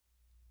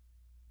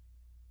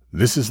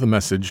This is the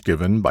message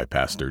given by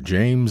Pastor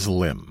James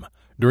Lim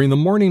during the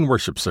morning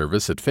worship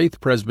service at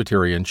Faith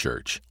Presbyterian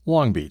Church,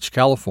 Long Beach,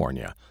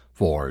 California,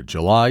 for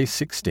July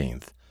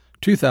 16th,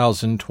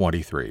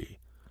 2023.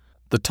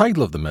 The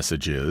title of the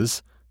message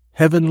is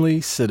Heavenly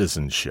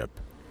Citizenship.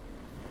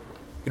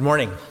 Good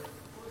morning.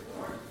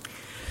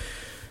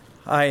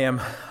 I am,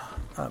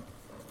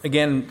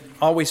 again,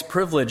 always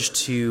privileged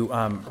to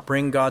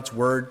bring God's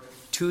Word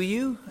to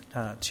you,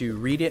 to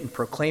read it and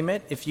proclaim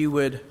it. If you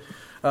would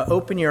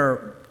open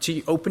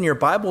your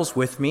Bibles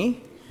with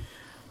me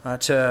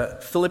to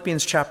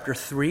Philippians chapter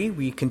 3.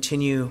 We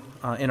continue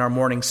in our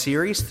morning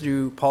series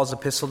through Paul's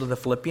epistle to the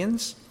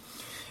Philippians.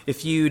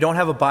 If you don't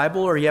have a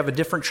Bible or you have a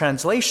different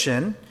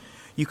translation,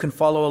 you can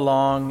follow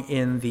along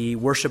in the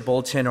worship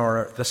bulletin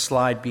or the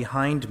slide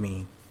behind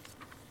me.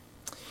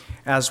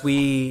 As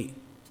we've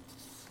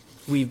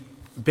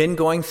been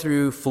going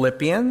through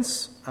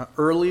Philippians,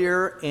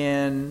 earlier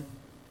in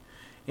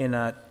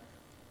that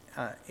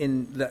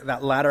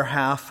latter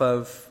half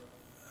of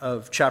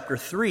chapter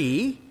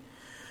 3,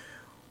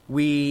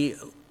 we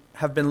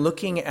have been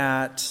looking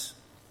at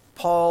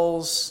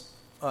Paul's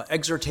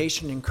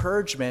exhortation,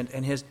 encouragement,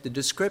 and the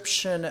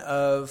description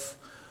of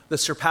the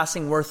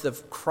surpassing worth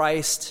of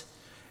Christ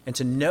and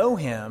to know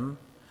Him,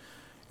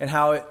 and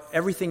how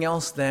everything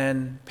else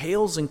then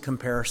pales in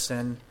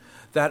comparison.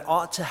 That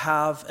ought to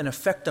have an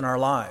effect on our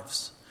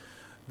lives.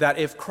 That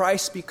if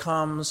Christ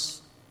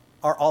becomes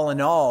our all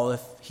in all,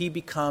 if He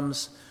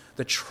becomes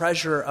the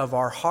treasure of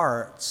our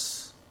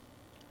hearts,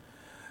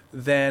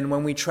 then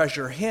when we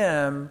treasure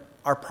Him,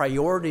 our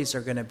priorities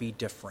are going to be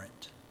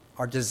different.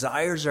 Our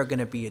desires are going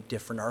to be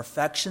different. Our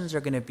affections are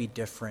going to be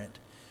different.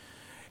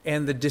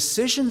 And the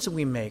decisions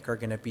we make are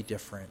going to be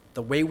different.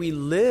 The way we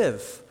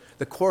live,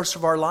 the course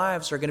of our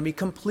lives are going to be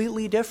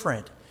completely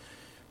different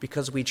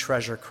because we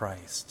treasure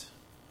Christ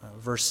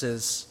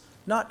versus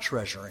not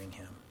treasuring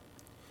Him.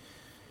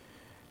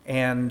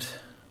 And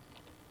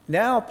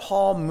now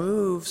Paul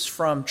moves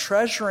from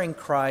treasuring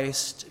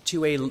Christ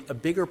to a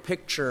bigger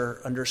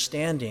picture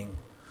understanding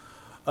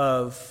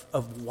of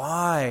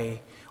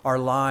why our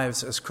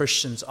lives as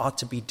Christians ought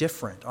to be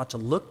different, ought to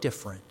look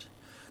different.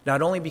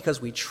 Not only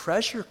because we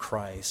treasure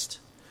Christ,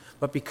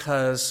 but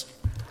because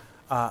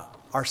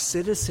our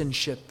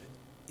citizenship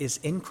is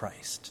in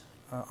Christ.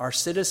 Our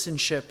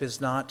citizenship is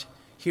not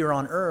here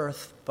on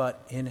earth,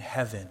 but in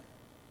heaven.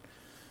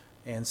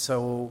 And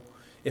so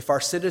if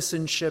our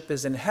citizenship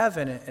is in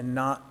heaven and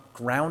not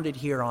grounded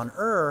here on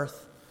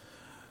earth,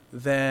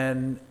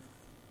 then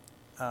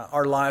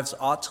our lives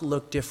ought to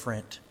look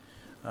different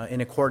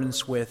in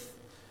accordance with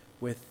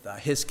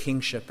His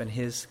kingship and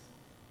His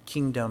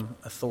kingdom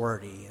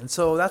authority. And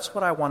so that's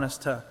what I want us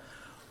to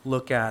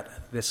look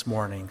at this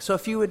morning. So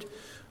if you would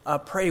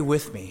pray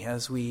with me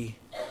as we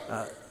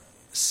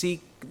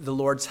seek the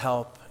Lord's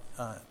help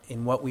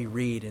in what we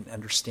read and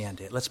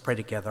understand it. Let's pray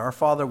together. Our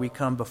Father, we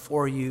come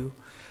before you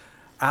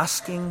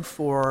asking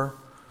for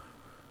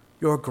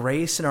your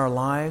grace in our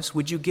lives.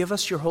 Would you give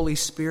us your Holy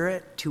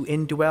Spirit to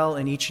indwell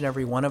in each and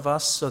every one of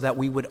us so that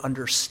we would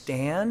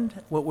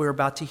understand what we're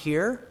about to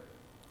hear?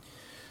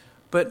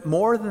 But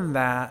more than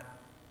that,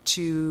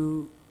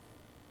 to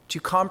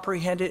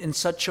comprehend it in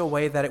such a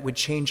way that it would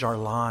change our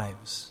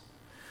lives.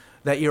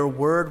 That your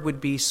word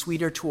would be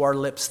sweeter to our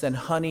lips than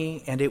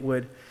honey, and it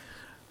would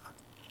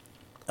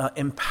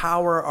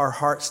empower our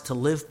hearts to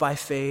live by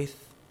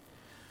faith.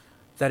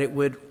 That it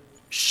would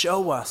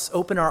show us,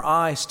 open our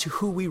eyes to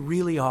who we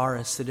really are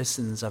as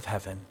citizens of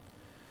heaven,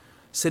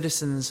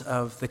 citizens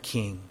of the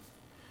King,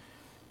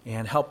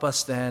 and help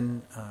us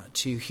then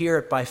to hear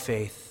it by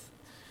faith.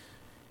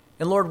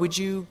 And Lord, would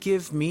you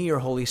give me your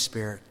Holy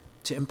Spirit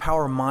to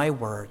empower my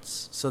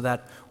words so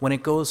that when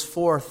it goes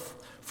forth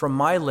from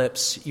my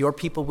lips, your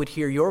people would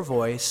hear your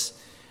voice,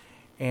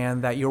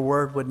 and that your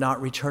word would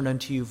not return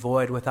unto you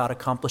void without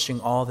accomplishing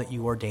all that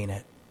you ordain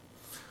it.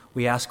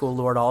 We ask, O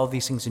Lord, all of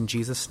these things in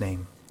Jesus'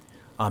 name.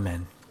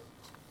 Amen.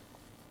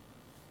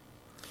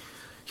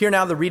 Hear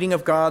now the reading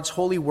of God's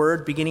holy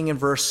word, beginning in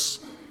verse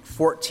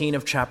 14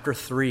 of chapter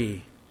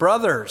 3.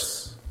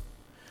 Brothers,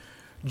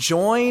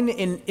 join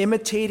in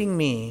imitating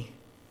me,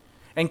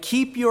 and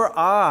keep your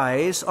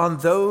eyes on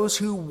those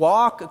who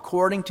walk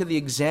according to the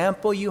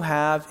example you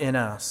have in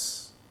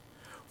us.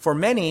 For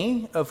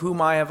many, of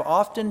whom I have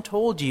often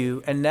told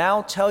you, and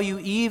now tell you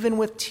even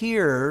with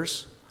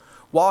tears,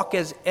 walk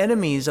as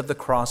enemies of the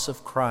cross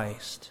of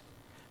Christ.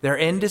 Their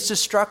end is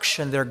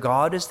destruction, their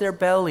God is their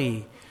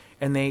belly,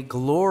 and they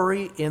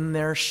glory in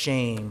their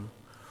shame,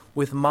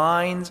 with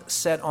minds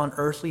set on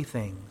earthly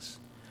things.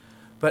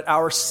 But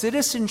our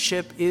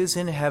citizenship is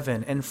in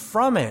heaven, and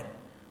from it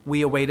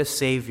we await a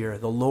Savior,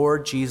 the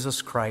Lord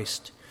Jesus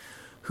Christ,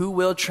 who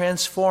will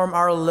transform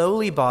our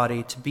lowly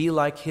body to be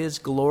like His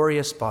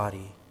glorious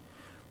body,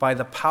 by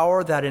the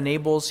power that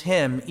enables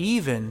Him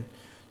even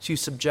to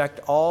subject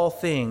all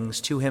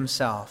things to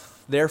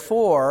Himself.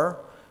 Therefore,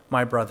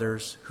 my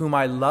brothers, whom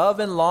I love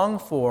and long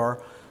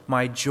for,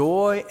 my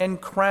joy and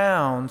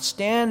crown,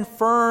 stand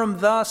firm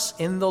thus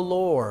in the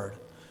Lord,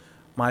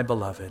 my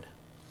beloved.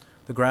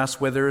 The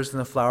grass withers and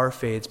the flower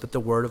fades, but the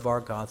word of our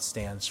God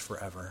stands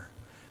forever.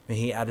 May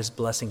he add his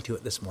blessing to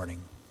it this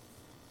morning.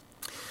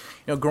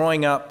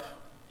 Growing up,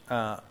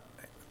 I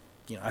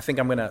think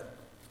I'm going to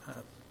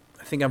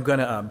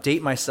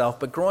date myself,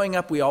 but growing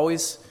up, we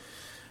always,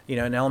 in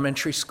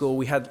elementary school,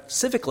 we had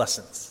civic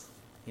lessons.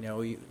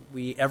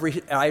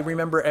 I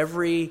remember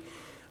every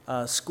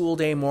school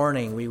day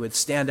morning, we would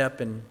stand up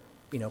and,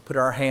 put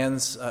our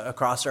hands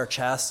across our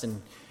chest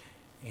and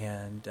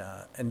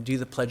do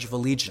the Pledge of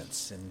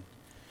Allegiance.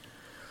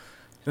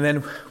 And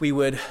then we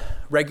would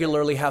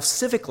regularly have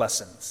civic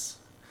lessons,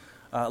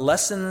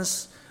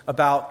 lessons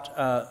about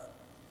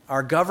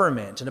our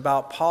government and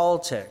about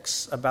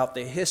politics, about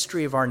the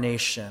history of our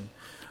nation,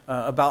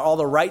 about all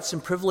the rights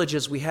and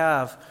privileges we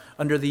have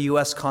under the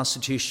U.S.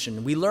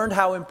 Constitution. We learned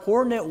how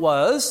important it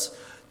was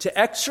to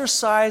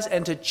exercise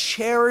and to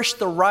cherish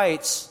the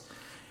rights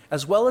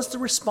as well as the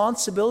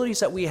responsibilities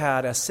that we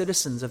had as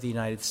citizens of the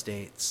United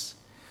States.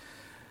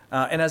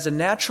 And as a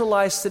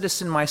naturalized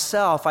citizen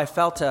myself, I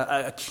felt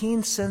a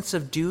keen sense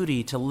of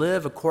duty to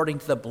live according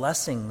to the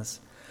blessings,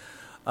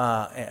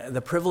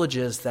 the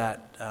privileges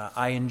that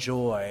I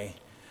enjoy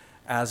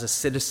as a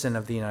citizen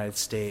of the United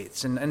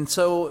States. And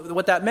so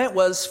what that meant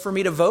was for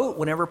me to vote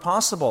whenever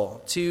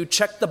possible, to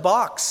check the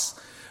box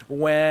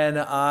when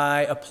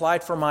I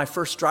applied for my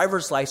first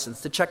driver's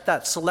license, to check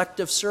that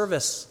selective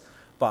service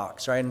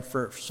box, right? And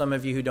for some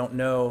of you who don't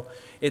know,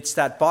 it's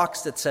that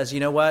box that says,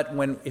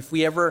 if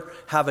we ever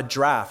have a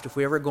draft, if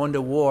we ever go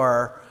into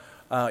war,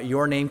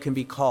 your name can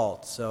be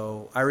called.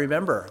 So I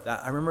remember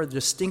that. I remember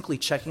distinctly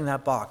checking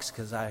that box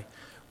because I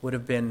would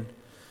have been,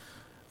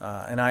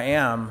 and I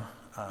am,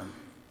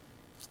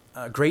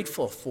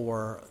 grateful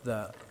for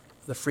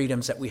the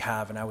freedoms that we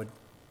have, and I would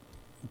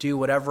do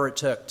whatever it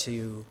took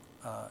to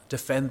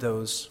defend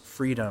those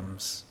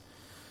freedoms.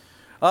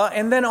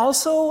 And then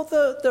also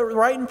the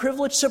right and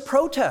privilege to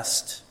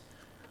protest.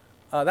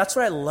 That's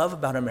what I love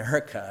about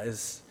America,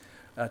 is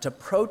to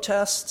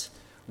protest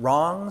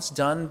wrongs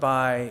done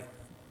by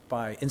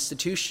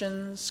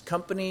institutions,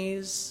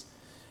 companies,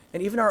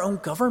 and even our own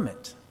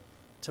government.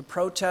 To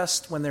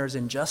protest when there's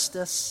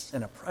injustice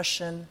and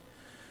oppression.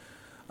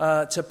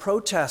 To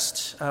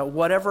protest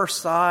whatever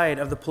side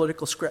of the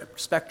political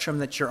spectrum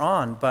that you're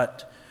on,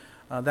 but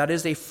that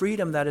is a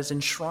freedom that is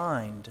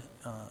enshrined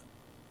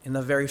in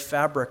the very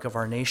fabric of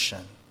our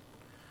nation.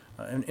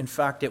 In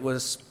fact, it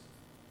was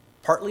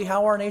partly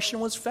how our nation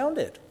was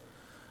founded,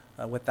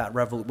 with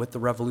the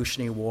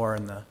Revolutionary War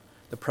and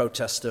the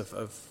protest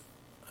of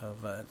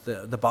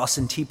the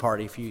Boston Tea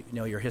Party, if you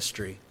know your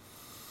history.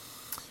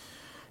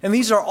 And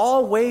these are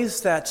all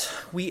ways that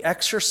we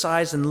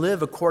exercise and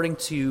live according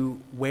to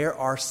where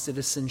our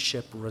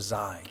citizenship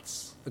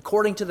resides,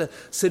 according to the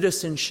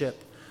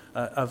citizenship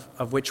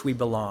of which we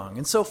belong.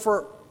 And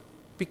so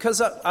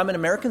because I'm an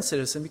American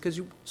citizen, because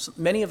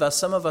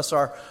some of us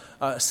are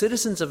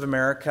citizens of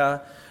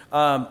America,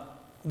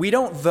 we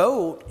don't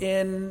vote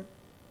in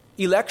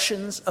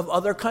elections of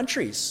other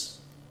countries,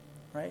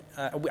 right?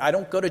 I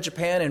don't go to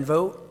Japan and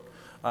vote.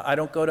 I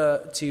don't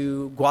go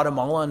to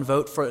Guatemala and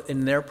vote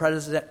in their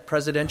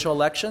presidential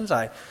elections.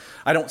 I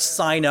don't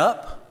sign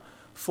up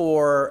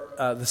for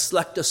the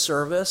selective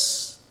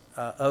service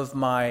of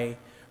my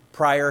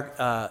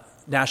prior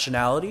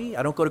nationality.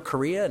 I don't go to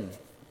Korea,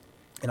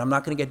 and I'm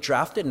not going to get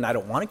drafted, and I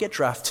don't want to get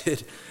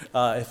drafted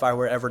if I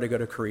were ever to go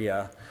to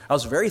Korea. I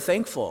was very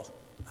thankful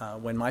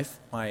when my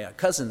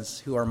cousins,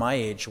 who are my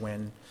age,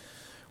 when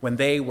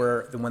they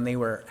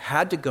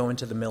had to go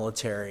into the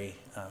military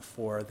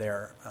for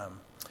their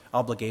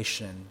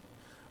obligation.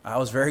 I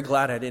was very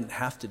glad I didn't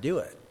have to do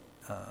it,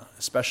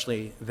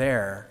 especially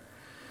there.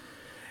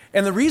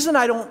 And the reason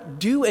I don't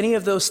do any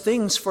of those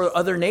things for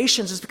other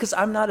nations is because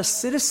I'm not a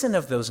citizen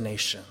of those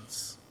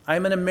nations.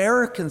 I'm an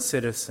American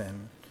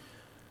citizen.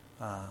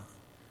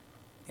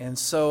 And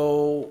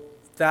so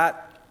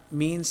that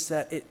means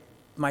that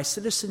my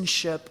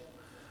citizenship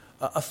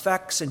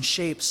affects and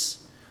shapes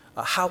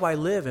how I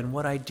live and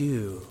what I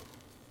do.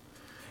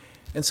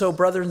 And so,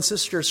 brothers and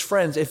sisters,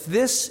 friends, if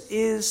this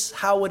is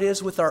how it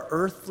is with our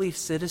earthly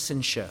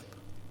citizenship,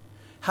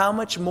 how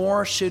much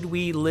more should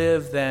we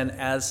live then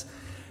as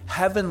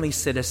heavenly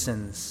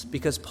citizens?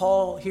 Because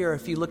Paul here,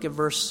 if you look at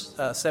verse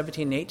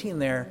 17 and 18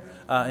 there,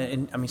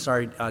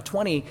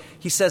 20,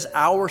 he says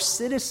our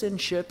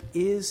citizenship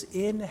is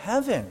in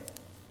heaven.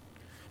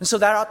 And so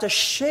that ought to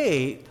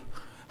shape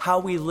how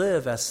we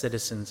live as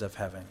citizens of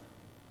heaven.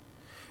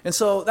 And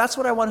so that's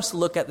what I want us to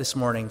look at this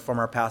morning from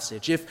our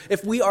passage.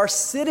 If we are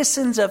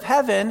citizens of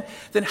heaven,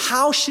 then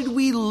how should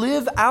we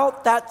live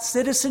out that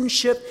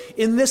citizenship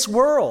in this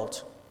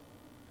world,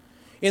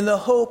 in the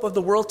hope of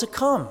the world to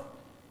come?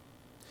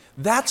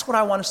 That's what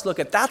I want us to look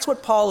at. That's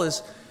what Paul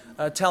is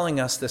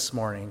telling us this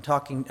morning,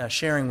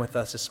 sharing with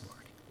us this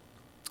morning.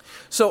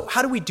 So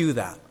how do we do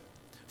that?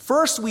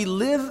 First, we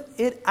live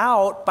it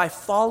out by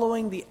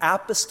following the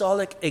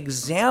apostolic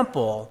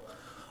example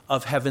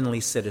of heavenly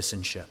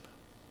citizenship.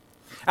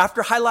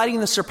 After highlighting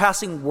the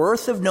surpassing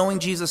worth of knowing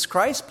Jesus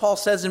Christ, Paul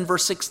says in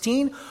verse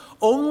 16,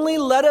 only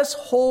let us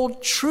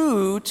hold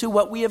true to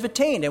what we have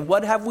attained. And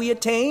what have we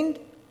attained?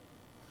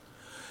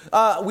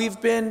 We've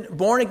been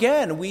born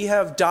again. We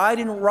have died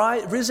and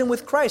risen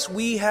with Christ.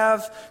 We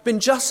have been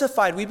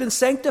justified. We've been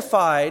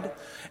sanctified.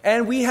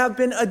 And we have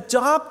been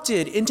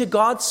adopted into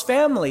God's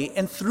family.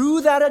 And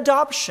through that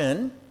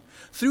adoption,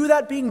 through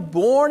that being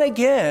born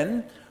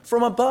again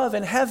from above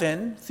in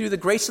heaven, through the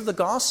grace of the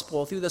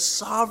gospel, through the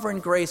sovereign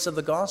grace of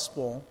the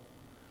gospel,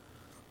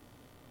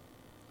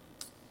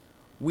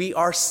 we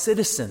are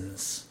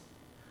citizens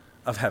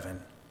of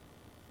heaven.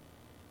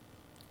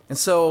 And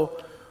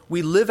so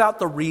we live out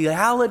the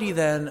reality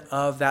then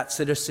of that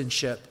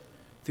citizenship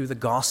through the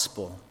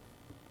gospel.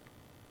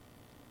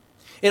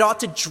 It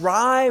ought to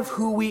drive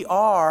who we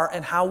are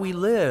and how we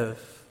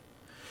live.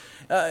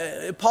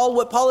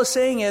 What Paul is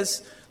saying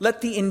is,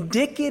 let the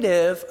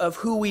indicative of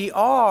who we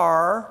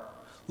are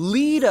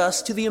lead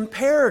us to the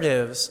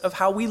imperatives of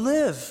how we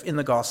live in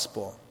the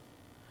gospel.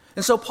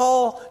 And so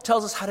Paul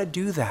tells us how to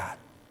do that.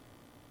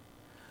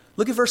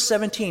 Look at verse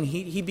 17.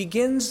 He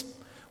begins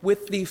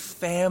with the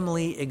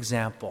family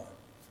example.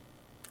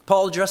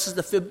 Paul addresses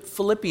the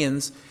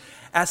Philippians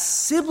as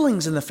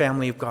siblings in the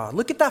family of God.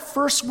 Look at that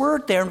first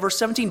word there in verse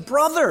 17,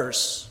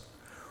 brothers.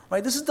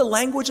 Right? This is the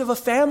language of a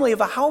family, of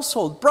a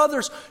household.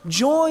 Brothers,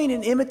 join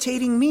in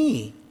imitating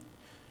me.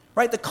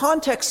 Right? The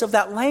context of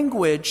that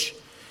language,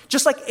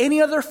 just like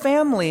any other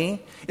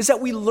family, is that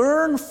we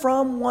learn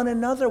from one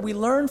another. We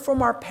learn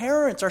from our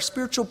parents, our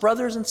spiritual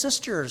brothers and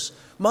sisters,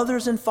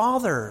 mothers and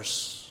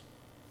fathers.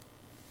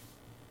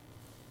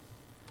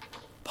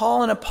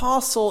 Paul, an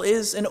apostle,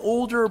 is an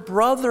older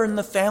brother in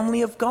the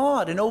family of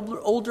God, an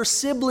older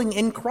sibling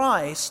in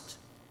Christ.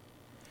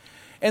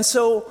 And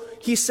so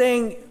he's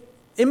saying,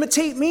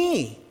 imitate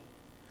me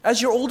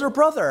as your older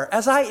brother,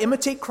 as I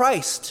imitate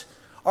Christ,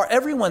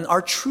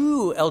 our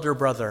true elder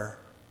brother.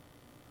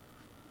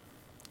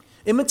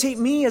 Imitate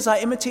me as I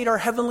imitate our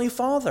Heavenly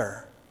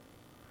Father.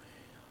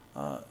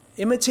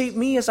 Imitate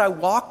me as I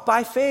walk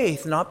by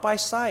faith, not by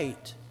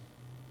sight.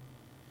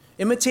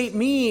 Imitate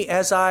me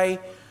as I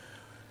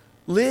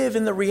live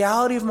in the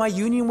reality of my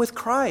union with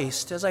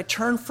Christ, as I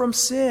turn from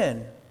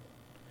sin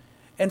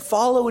and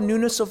follow a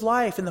newness of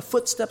life in the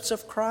footsteps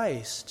of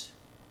Christ.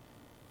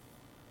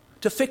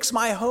 To fix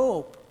my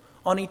hope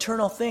on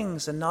eternal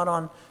things and not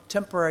on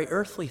temporary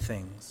earthly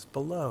things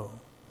below.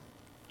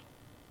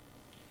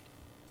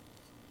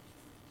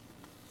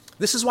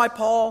 This is why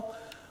Paul,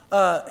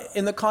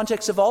 in the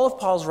context of all of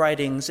Paul's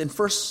writings, in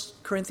 1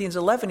 Corinthians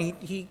 11,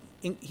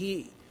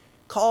 he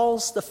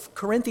calls the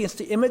Corinthians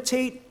to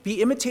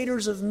be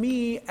imitators of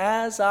me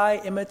as I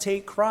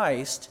imitate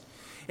Christ.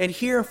 And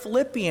here in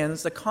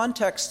Philippians, the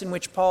context in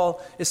which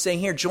Paul is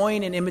saying here,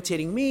 join in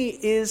imitating me,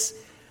 is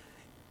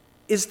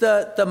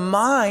the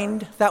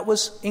mind that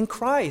was in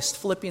Christ.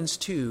 Philippians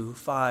 2,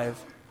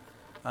 5,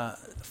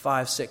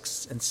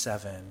 6, and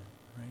 7.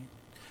 Right?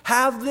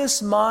 Have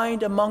this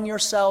mind among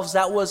yourselves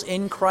that was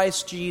in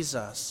Christ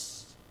Jesus.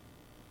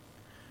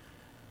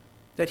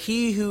 That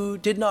he who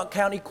did not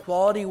count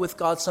equality with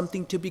God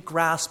something to be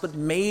grasped, but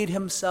made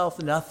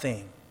himself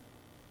nothing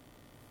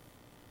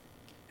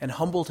and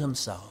humbled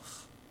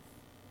himself,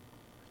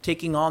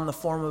 taking on the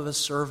form of a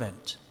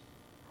servant.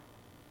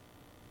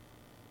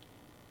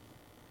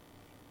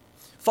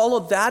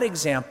 Follow that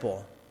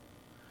example,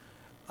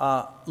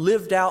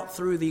 lived out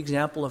through the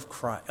example of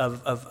Christ,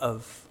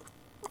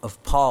 of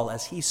Paul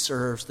as he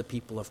serves the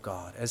people of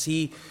God, as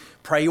he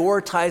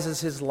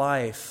prioritizes his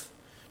life,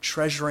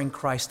 treasuring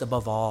Christ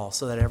above all,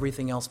 so that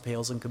everything else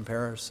pales in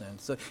comparison.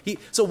 So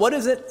what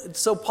is it?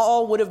 So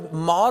Paul would have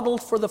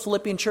modeled for the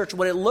Philippian church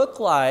what it looked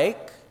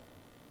like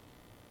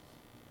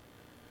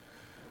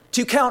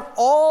to count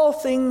all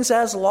things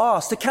as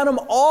lost, to count them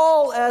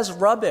all as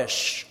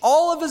rubbish,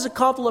 all of his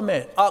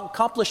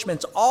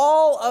accomplishments,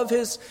 all of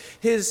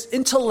his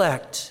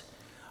intellect,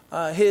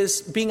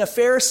 his being a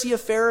Pharisee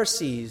of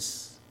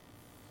Pharisees,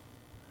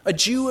 a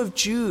Jew of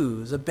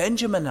Jews, a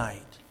Benjaminite.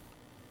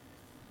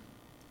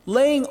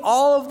 Laying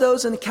all of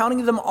those and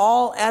counting them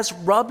all as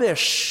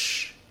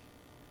rubbish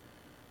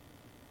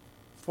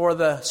for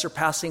the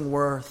surpassing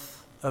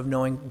worth of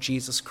knowing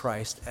Jesus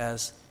Christ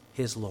as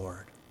his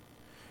Lord.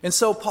 And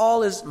so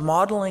Paul is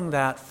modeling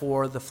that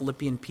for the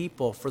Philippian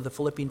people, for the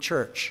Philippian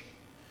church.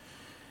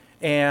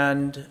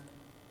 And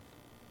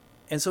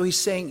so he's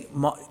saying,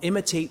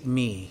 imitate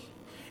me.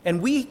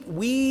 And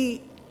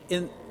we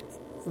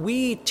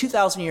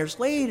 2,000 years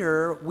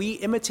later, we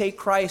imitate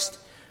Christ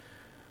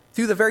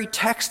through the very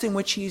text in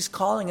which he's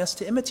calling us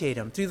to imitate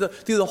him, through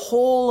the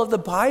whole of the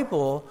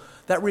Bible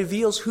that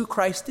reveals who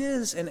Christ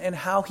is and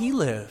how he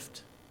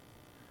lived.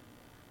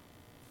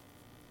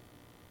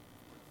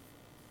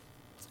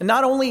 And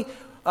not only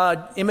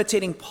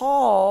imitating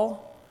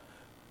Paul,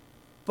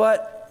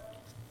 but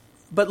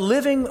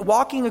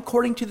walking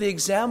according to the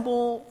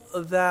example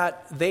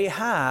that they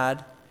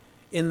had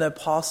in the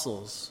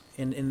apostles,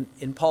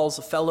 in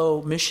Paul's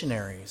fellow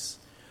missionaries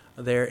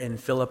there in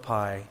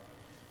Philippi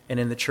and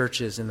in the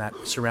churches in that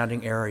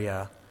surrounding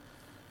area.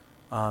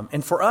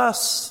 And for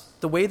us,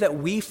 the way that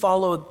we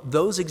follow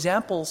those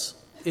examples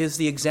is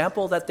the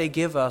example that they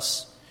give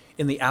us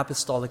in the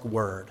apostolic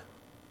word.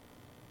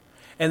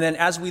 And then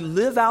as we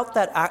live out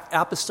that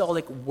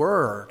apostolic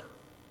word,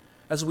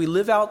 as we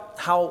live out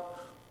how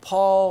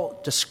Paul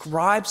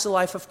describes the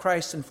life of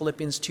Christ in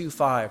Philippians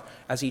 2:5,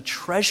 as he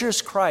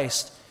treasures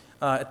Christ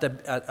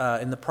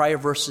in the prior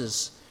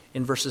verses,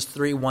 in verses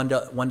 3, 1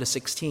 to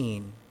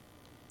 16,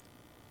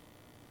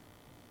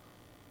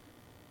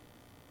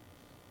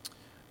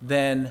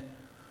 then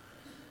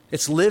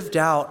it's lived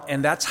out,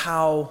 and that's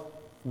how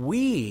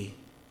we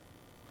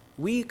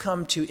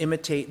come to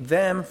imitate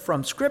them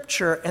from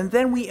Scripture, and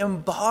then we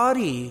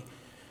embody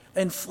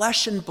in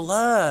flesh and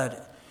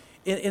blood.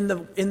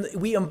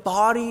 We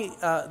embody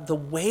the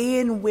way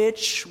in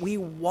which we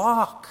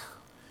walk,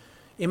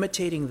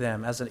 imitating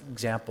them as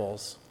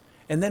examples.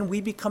 And then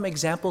we become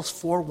examples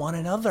for one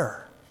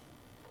another.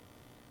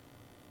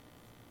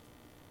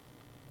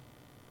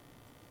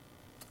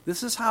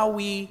 This is how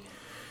we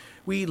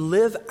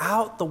live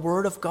out the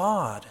Word of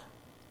God.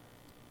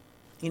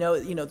 You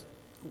know,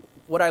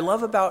 what I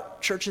love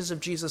about churches of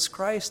Jesus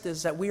Christ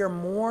is that we are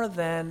more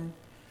than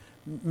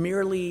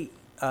merely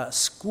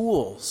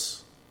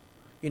schools.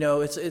 You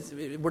know,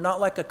 we're not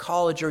like a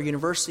college or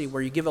university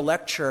where you give a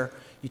lecture,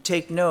 you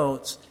take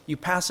notes, you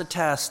pass a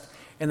test,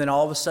 and then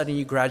all of a sudden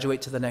you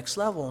graduate to the next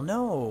level.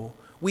 No,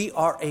 we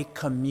are a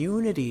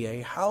community,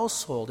 a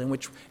household in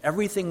which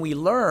everything we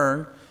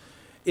learn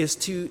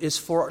is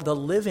for the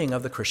living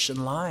of the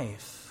Christian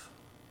life.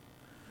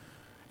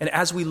 And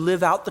as we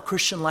live out the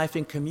Christian life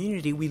in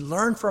community, we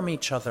learn from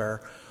each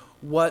other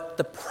what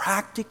the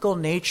practical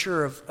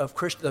nature of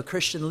the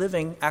Christian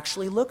living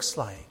actually looks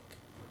like.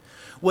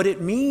 What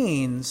it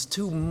means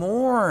to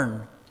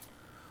mourn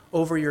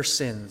over your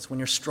sins when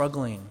you're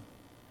struggling.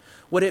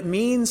 What it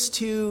means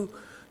to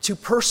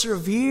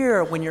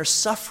persevere when you're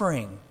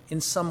suffering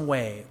in some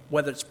way,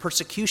 whether it's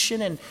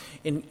persecution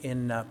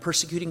in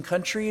persecuting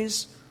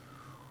countries,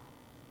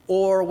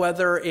 or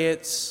whether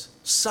it's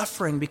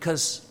suffering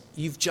because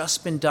you've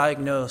just been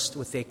diagnosed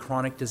with a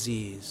chronic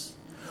disease,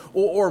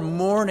 or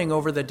mourning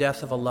over the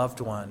death of a loved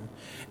one,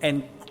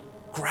 and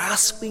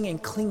grasping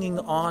and clinging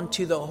on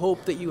to the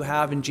hope that you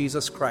have in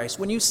Jesus Christ.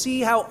 When you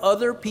see how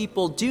other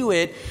people do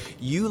it,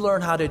 you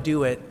learn how to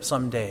do it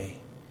someday.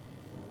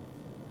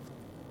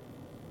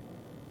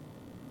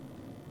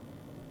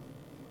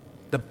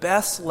 The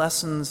best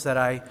lessons that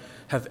I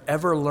have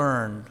ever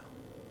learned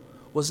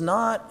was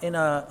not in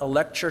a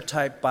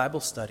lecture-type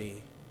Bible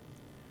study.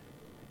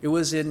 It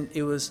was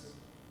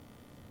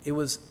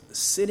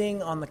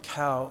sitting on the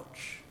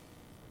couch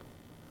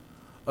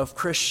of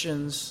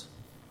Christians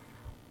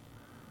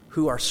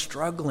who are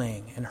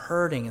struggling and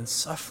hurting and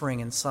suffering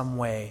in some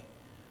way.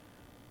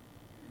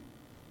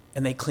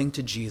 And they cling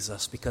to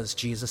Jesus because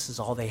Jesus is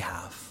all they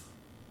have.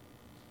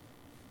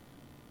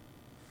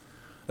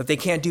 That they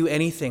can't do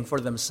anything for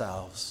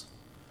themselves,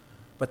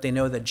 but they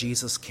know that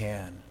Jesus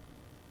can.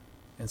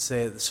 And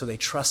so they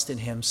trust in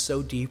him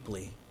so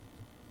deeply.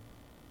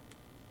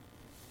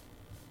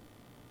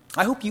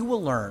 I hope you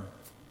will learn.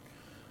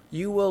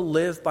 You will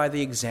live by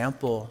the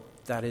example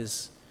that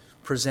is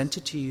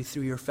presented to you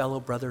through your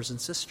fellow brothers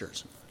and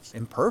sisters. It's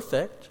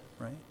imperfect,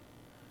 right?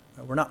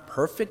 We're not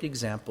perfect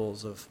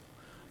examples of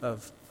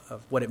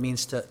what it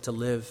means to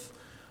live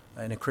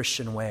in a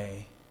Christian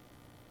way.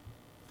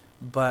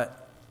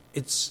 But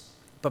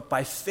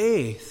by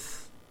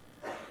faith,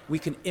 we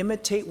can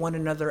imitate one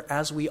another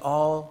as we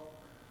all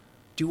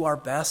do our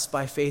best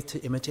by faith to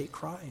imitate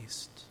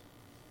Christ.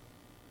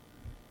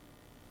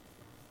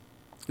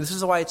 This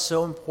is why it's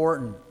so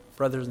important,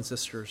 brothers and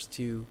sisters,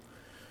 to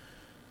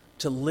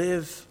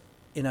live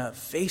in a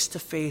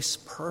face-to-face,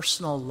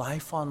 personal,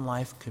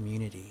 life-on-life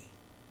community.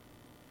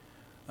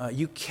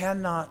 You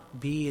cannot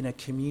be in a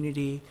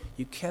community,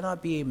 you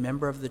cannot be a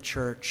member of the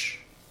church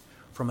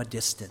from a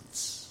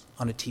distance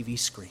on a TV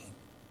screen.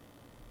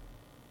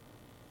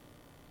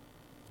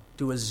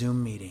 Do a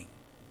Zoom meeting.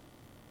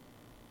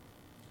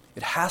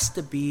 It has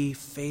to be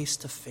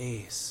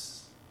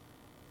face-to-face.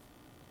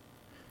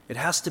 It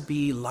has to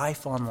be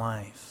life on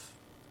life.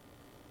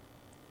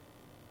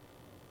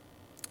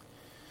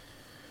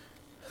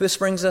 This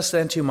brings us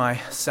then to my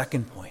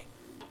second point.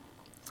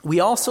 We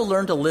also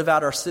learn to live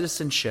out our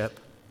citizenship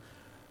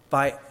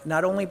by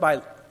not only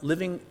by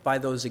living by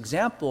those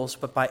examples,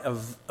 but by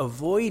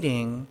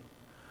avoiding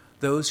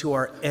those who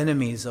are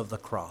enemies of the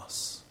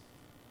cross.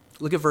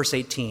 Look at verse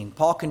 18.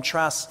 Paul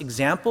contrasts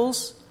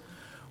examples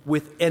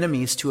with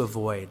enemies to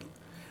avoid.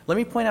 Let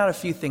me point out a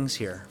few things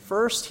here.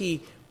 First,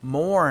 he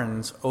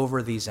mourns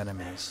over these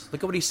enemies.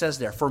 Look at what he says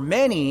there. For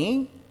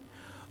many,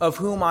 of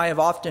whom I have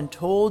often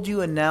told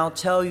you and now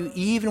tell you,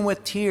 even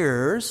with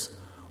tears,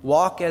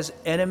 walk as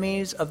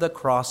enemies of the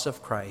cross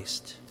of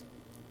Christ.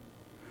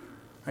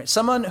 Right?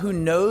 Someone who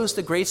knows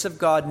the grace of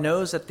God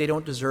knows that they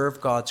don't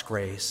deserve God's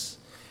grace.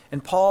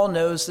 And Paul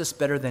knows this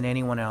better than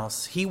anyone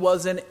else. He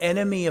was an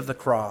enemy of the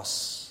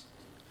cross.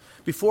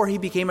 Before he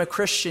became a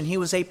Christian, he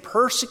was a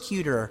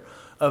persecutor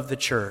of the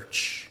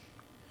church.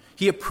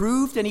 He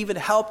approved and even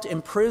helped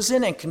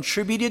imprison and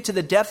contributed to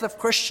the death of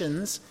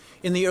Christians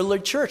in the early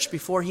church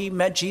before he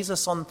met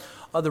Jesus on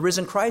the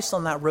risen Christ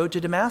on that road to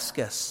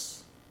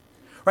Damascus.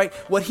 Right?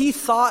 What he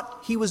thought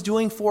he was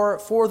doing for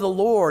the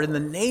Lord, in the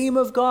name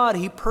of God,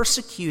 he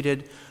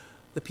persecuted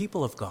the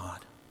people of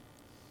God.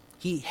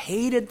 He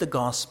hated the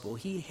gospel.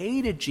 He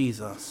hated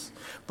Jesus.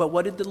 But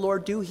what did the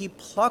Lord do? He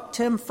plucked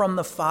him from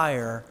the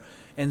fire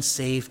and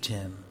saved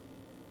him.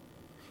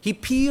 He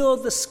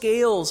peeled the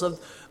scales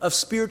of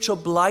spiritual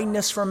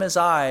blindness from his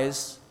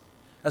eyes,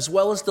 as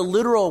well as the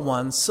literal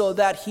ones, so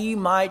that he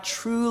might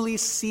truly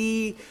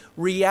see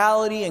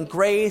reality and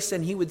grace,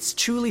 and he would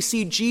truly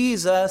see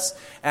Jesus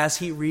as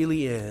he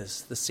really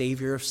is, the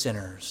Savior of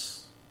sinners.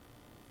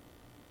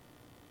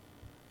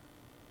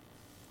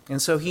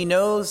 And so he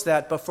knows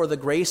that, but for the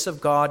grace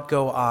of God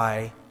go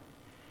I.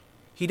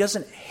 He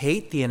doesn't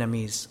hate the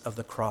enemies of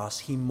the cross.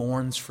 He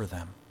mourns for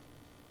them.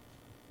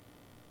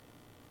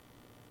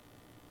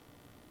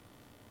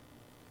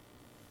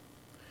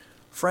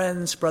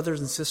 Friends, brothers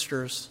and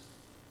sisters,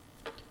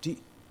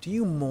 do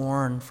you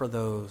mourn for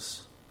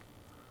those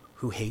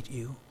who hate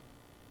you?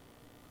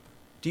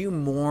 Do you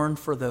mourn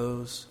for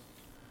those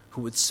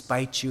who would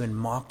spite you and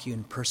mock you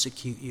and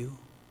persecute you?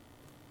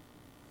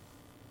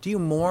 Do you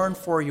mourn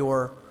for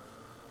your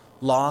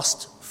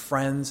lost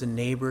friends and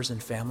neighbors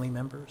and family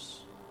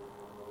members?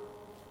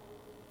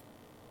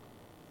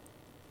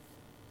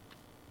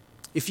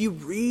 If you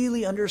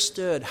really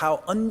understood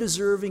how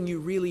undeserving you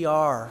really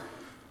are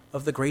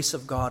of the grace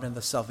of God and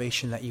the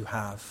salvation that you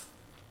have,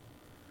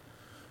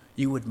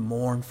 you would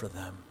mourn for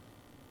them.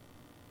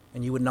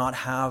 And you would not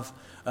have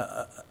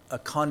a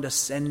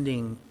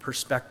condescending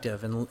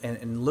perspective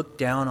and look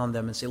down on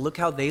them and say, look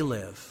how they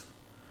live.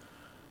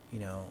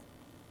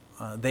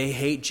 They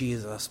hate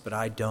Jesus, but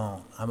I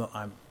don't.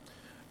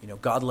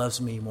 God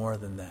loves me more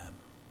than them.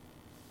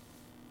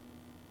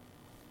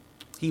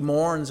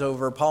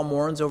 Paul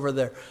mourns over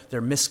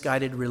their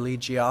misguided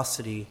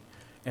religiosity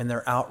and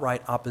their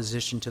outright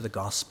opposition to the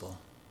gospel.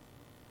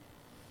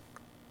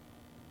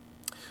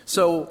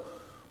 So,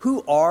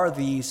 who are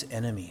these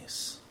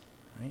enemies?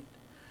 Right?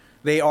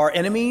 They are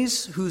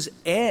enemies whose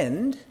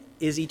end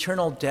is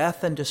eternal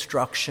death and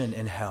destruction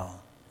in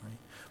hell. Right?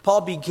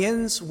 Paul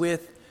begins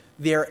with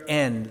their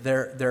end,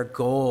 their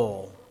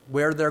goal,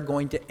 where they're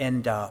going to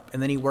end up,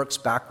 and then he works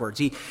backwards.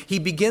 He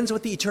begins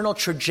with the eternal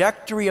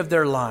trajectory of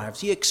their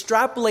lives. He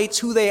extrapolates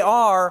who they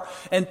are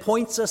and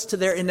points us to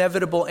their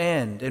inevitable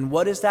end. And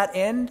what is that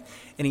end?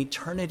 An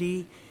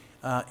eternity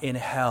in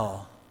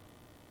hell.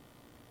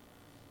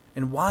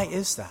 And why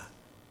is that?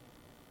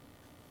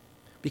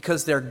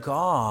 Because their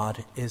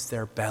God is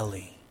their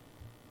belly.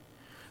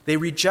 They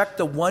reject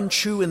the one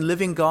true and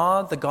living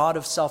God, the God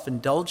of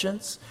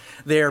self-indulgence.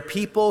 They are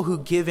people who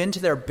give in to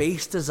their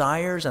base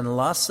desires and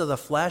lusts of the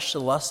flesh, the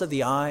lusts of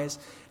the eyes,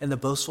 and the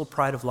boastful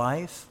pride of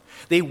life.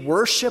 They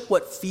worship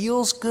what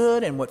feels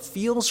good and what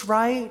feels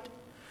right.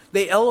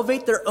 They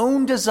elevate their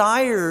own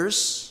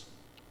desires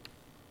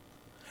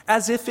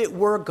as if it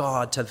were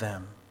God to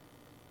them.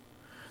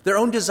 Their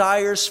own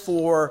desires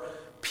for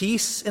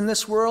peace in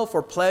this world,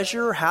 for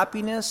pleasure,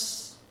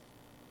 happiness.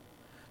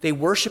 They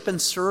worship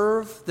and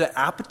serve the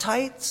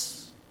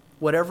appetites,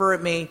 whatever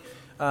it may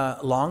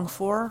long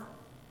for.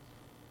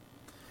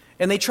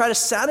 And they try to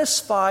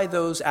satisfy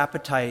those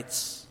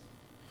appetites,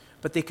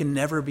 but they can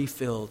never be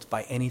filled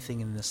by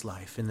anything in this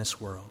life, in this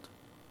world.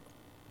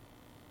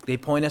 They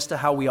point us to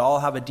how we all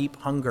have a deep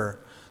hunger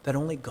that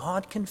only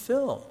God can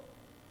fill.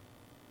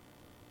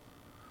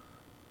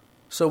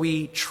 So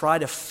we try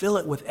to fill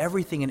it with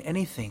everything and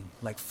anything,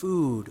 like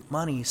food,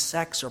 money,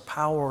 sex, or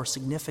power, or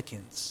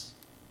significance.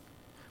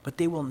 But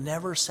they will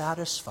never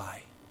satisfy.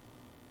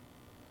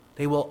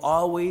 They will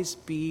always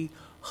be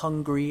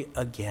hungry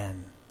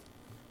again.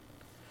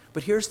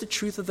 But here's the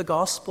truth of the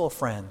gospel,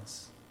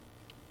 friends.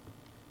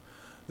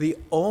 The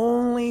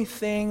only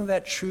thing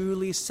that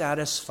truly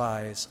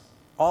satisfies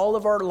all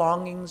of our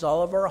longings,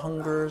 all of our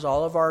hungers,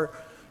 all of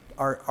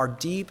our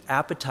deep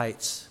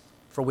appetites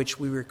for which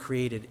we were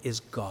created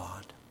is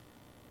God.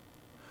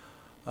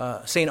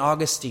 St.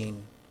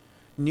 Augustine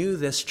knew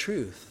this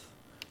truth,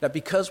 that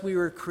because we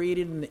were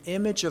created in the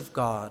image of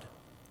God,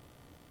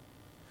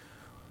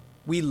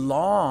 we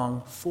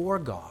long for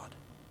God.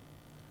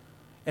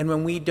 And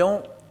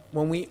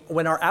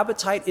when our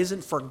appetite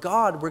isn't for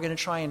God, we're going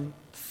to try and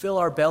fill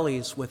our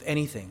bellies with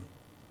anything,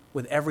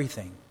 with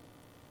everything.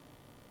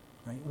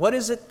 Right? What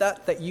is it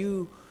that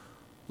you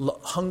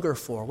hunger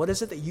for? What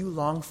is it that you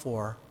long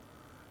for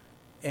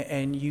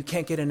and you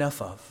can't get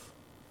enough of?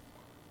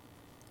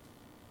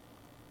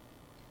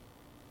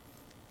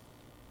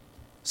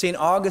 St.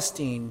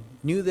 Augustine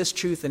knew this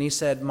truth, and he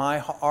said,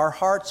 our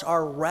hearts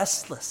are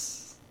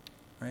restless.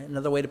 Right?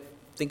 Another way to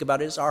think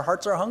about it is our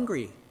hearts are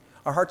hungry.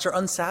 Our hearts are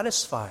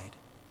unsatisfied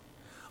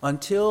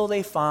until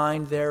they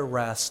find their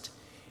rest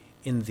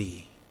in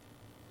Thee.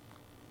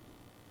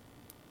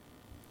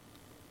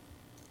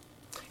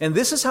 And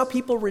this is how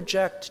people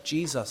reject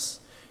Jesus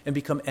and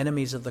become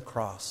enemies of the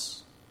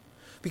cross.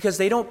 Because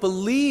they don't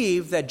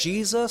believe that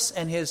Jesus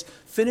and His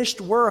finished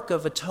work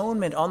of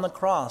atonement on the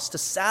cross to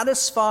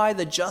satisfy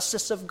the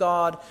justice of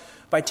God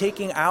by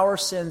taking our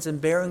sins and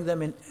bearing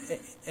them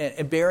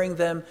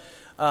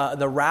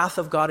the wrath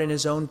of God in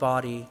His own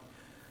body,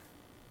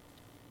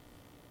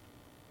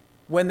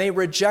 when they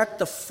reject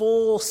the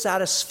full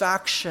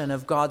satisfaction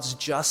of God's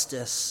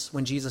justice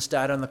when Jesus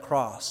died on the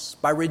cross,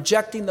 by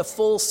rejecting the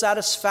full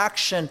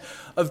satisfaction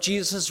of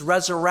Jesus'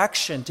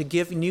 resurrection to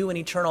give new and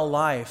eternal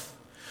life,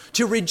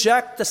 to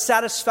reject the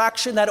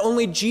satisfaction that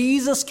only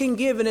Jesus can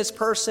give in his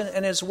person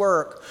and his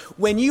work.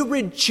 When you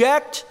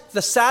reject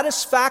the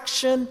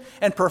satisfaction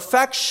and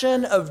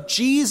perfection of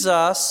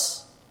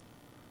Jesus,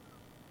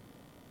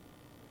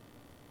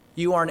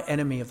 you are an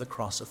enemy of the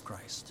cross of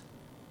Christ.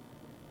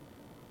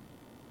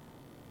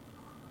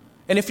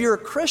 And if you're a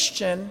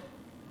Christian,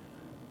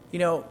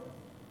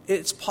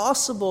 it's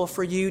possible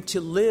for you to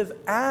live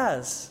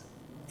as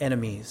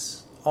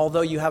enemies,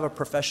 although you have a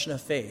profession of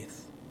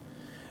faith.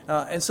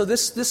 And so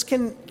this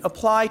can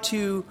apply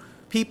to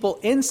people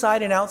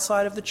inside and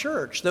outside of the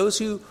church, those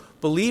who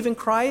believe in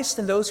Christ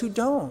and those who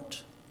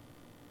don't.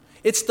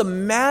 It's the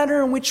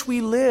manner in which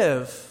we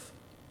live,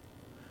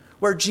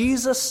 where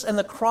Jesus and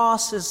the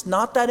cross is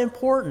not that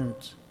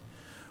important.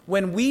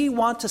 When we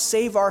want to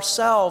save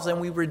ourselves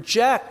and we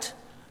reject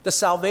the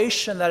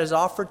salvation that is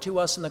offered to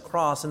us in the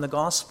cross, in the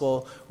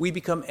gospel, we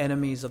become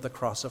enemies of the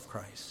cross of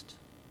Christ.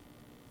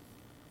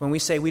 When we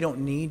say we don't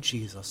need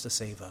Jesus to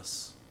save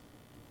us,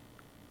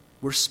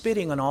 we're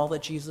spitting on all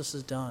that Jesus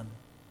has done.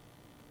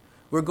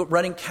 We're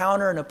running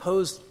counter and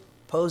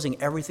opposing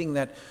everything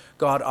that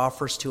God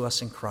offers to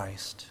us in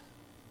Christ.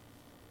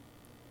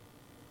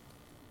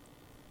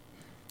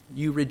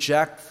 You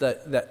reject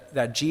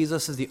that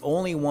Jesus is the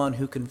only one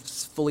who can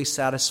fully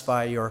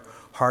satisfy your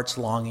heart's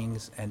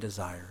longings and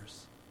desires.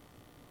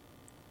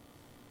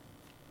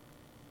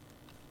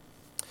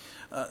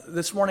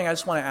 This morning, I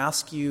just want to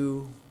ask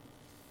you,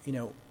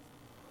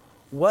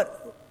 what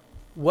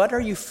are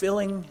you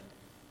feeling?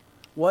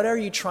 What are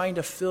you trying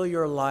to fill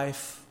your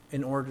life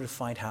in order to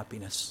find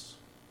happiness?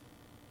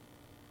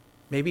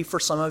 Maybe for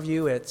some of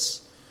you,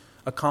 it's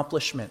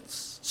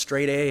accomplishments,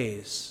 straight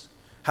A's,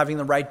 having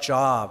the right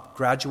job,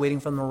 graduating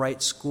from the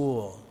right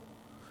school,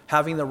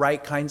 having the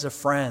right kinds of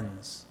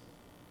friends.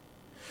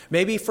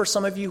 Maybe for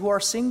some of you who are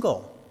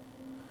single,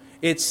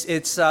 it's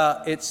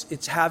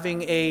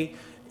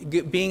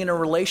being in a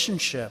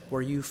relationship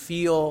where you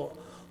feel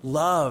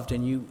loved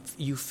and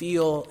you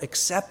feel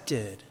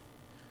accepted,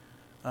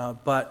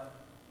 but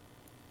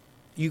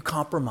you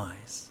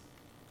compromise.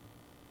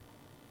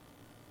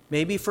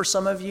 Maybe for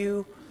some of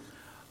you,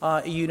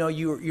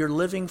 you're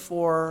living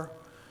for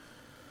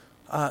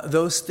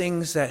those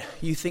things that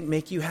you think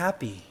make you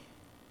happy,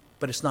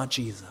 but it's not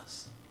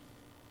Jesus.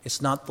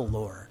 It's not the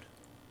Lord.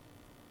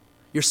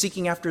 You're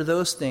seeking after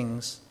those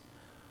things,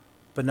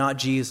 but not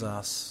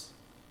Jesus.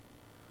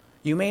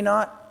 You may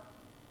not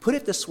put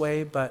it this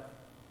way, but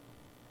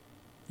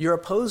you're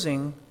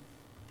opposing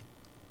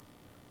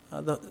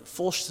the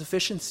full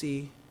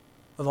sufficiency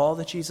of all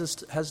that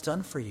Jesus has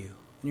done for you.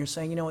 And you're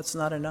saying, it's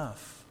not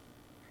enough.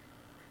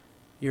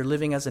 You're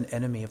living as an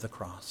enemy of the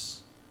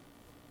cross.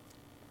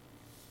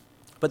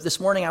 But this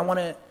morning, I want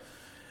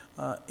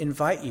to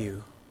invite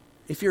you,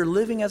 if you're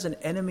living as an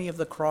enemy of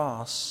the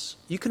cross,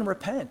 you can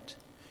repent.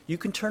 You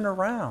can turn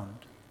around.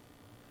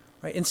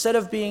 Right? Instead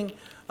of being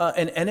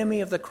an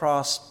enemy of the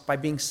cross by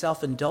being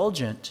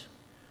self-indulgent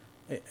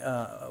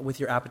with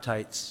your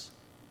appetites,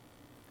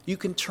 you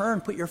can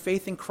put your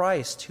faith in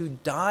Christ, who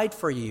died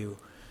for you,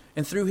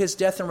 and through his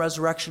death and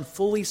resurrection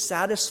fully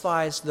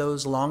satisfies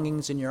those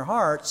longings in your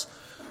hearts,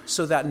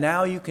 so that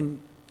now you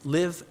can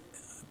live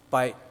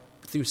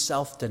through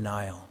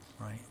self-denial.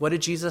 Right? What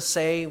did Jesus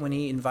say when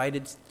he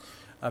invited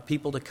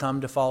people to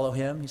come to follow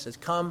him? He says,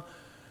 "Come,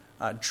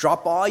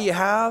 drop all you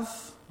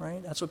have."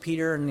 Right? That's what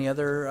Peter and the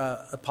other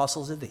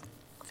apostles did.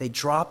 They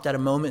dropped at a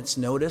moment's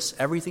notice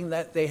everything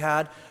that they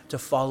had to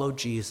follow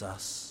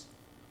Jesus,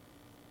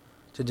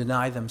 to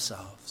deny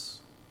themselves.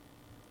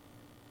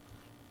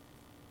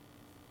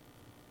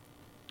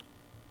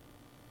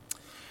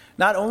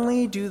 Not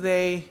only do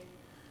they,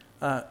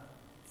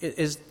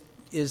 is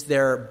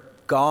their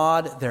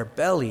God their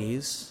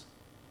bellies,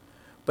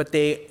 but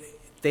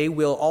they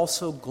will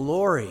also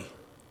glory.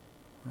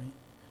 Right?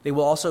 They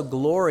will also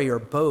glory or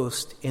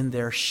boast in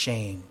their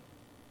shame.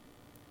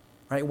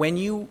 Right? When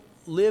you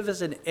live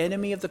as an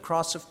enemy of the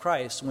cross of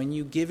Christ, when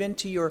you give in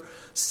to your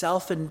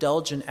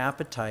self-indulgent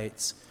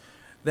appetites,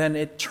 then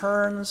it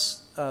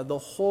turns the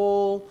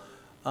whole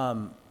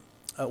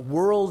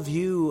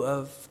worldview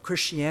of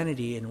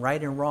Christianity and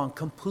right and wrong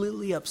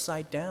completely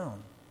upside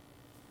down.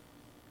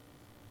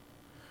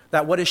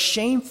 That what is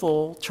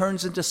shameful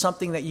turns into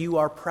something that you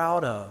are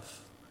proud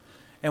of.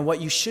 And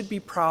what you should be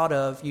proud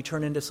of, you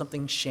turn into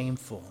something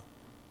shameful.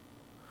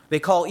 They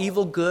call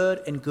evil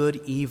good and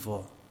good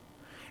evil.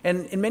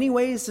 And in many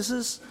ways, this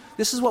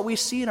is what we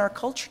see in our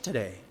culture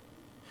today.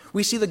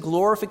 We see the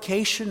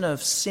glorification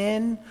of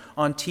sin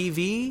on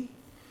TV,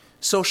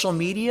 social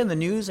media, and the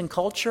news and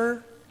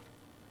culture.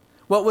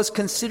 What was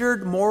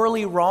considered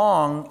morally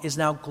wrong is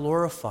now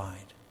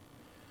glorified.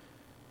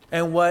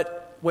 And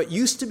what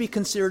used to be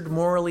considered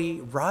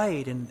morally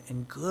right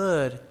and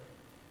good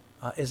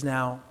is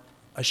now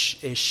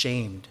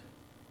shamed.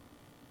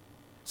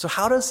 So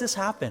how does this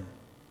happen?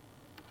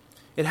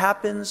 It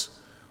happens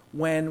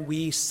when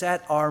we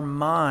set our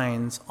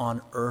minds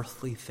on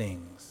earthly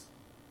things.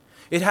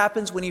 It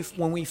happens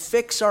when we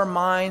fix our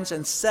minds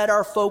and set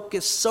our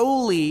focus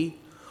solely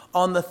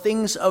on the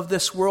things of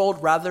this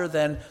world rather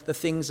than the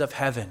things of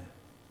heaven.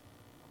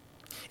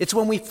 It's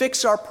when we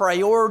fix our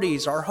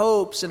priorities, our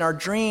hopes, and our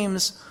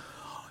dreams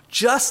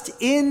just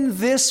in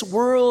this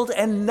world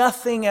and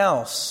nothing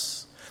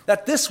else.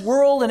 That this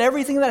world and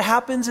everything that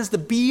happens is the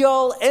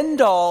be-all,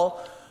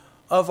 end-all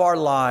of our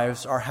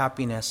lives, our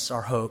happiness,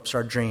 our hopes,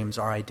 our dreams,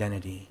 our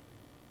identity.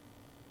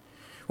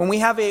 When we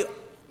have a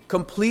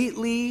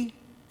completely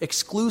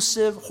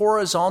exclusive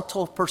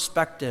horizontal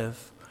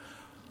perspective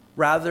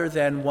rather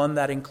than one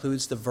that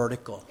includes the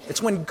vertical.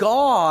 It's when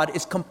God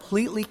is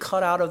completely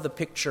cut out of the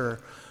picture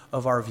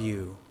of our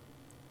view.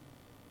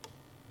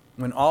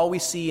 When all we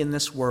see in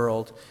this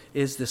world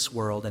is this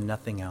world and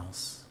nothing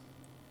else.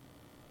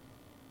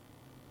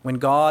 When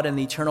God and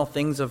the eternal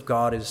things of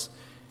God is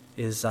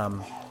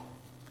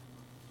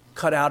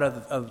cut out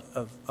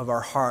of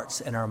our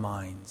hearts and our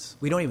minds.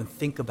 We don't even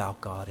think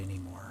about God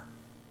anymore.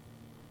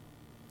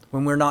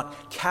 When we're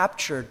not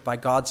captured by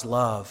God's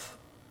love,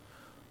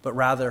 but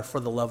rather for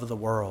the love of the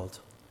world.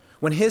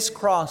 When his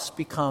cross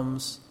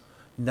becomes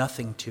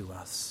nothing to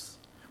us.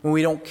 When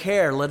we don't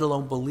care, let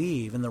alone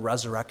believe in the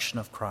resurrection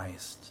of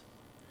Christ.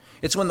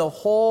 It's when the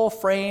whole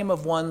frame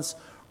of one's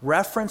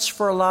reference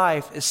for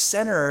life is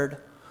centered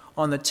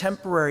on the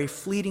temporary,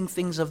 fleeting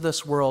things of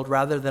this world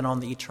rather than on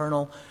the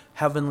eternal,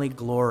 heavenly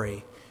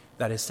glory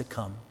that is to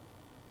come.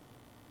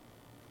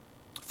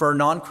 For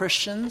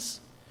non-Christians,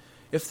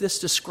 if this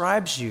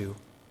describes you,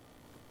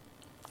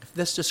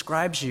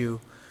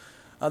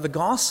 the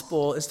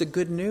gospel is the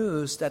good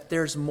news that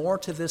there's more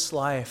to this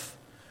life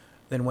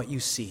than what you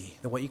see,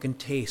 than what you can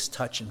taste,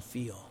 touch, and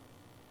feel.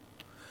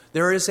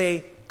 There is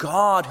a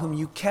God whom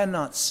you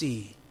cannot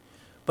see,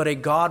 but a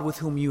God with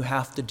whom you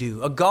have to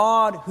do. A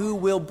God who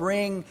will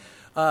bring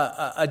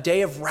a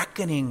day of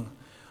reckoning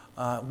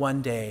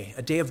one day,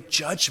 a day of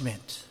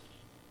judgment.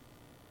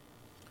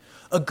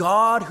 A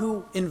God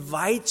who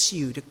invites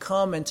you to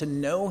come and to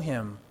know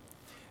him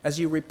as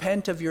you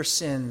repent of your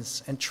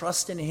sins and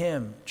trust in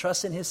him,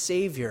 trust in his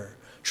Savior,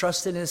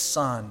 trust in his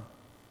Son,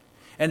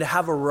 and to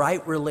have a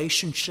right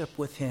relationship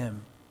with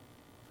him.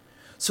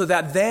 So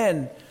that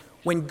then,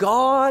 when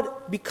God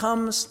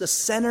becomes the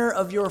center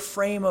of your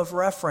frame of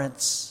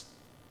reference,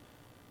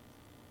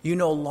 you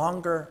no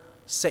longer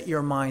set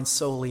your mind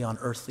solely on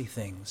earthly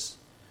things,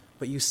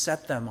 but you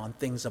set them on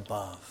things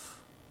above.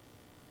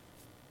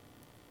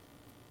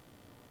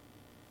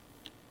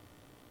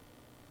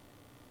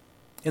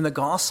 In the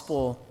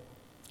gospel,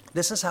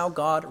 this is how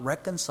God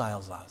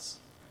reconciles us.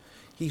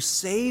 He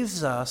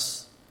saves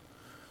us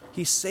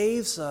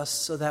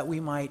so that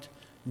we might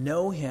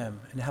know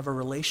him and have a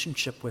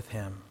relationship with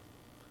him,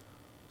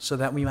 so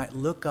that we might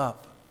look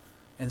up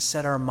and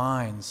set our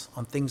minds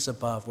on things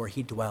above where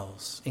he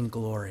dwells in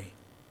glory,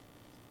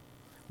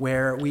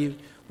 where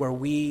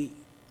we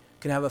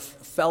can have a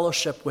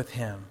fellowship with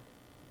him.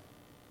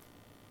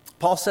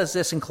 Paul says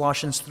this in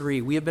Colossians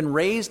 3, we have been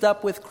raised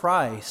up with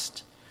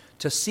Christ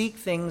to seek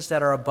things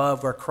that are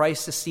above, where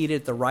Christ is seated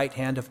at the right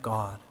hand of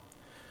God.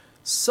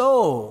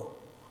 So,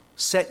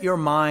 set your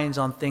minds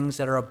on things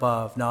that are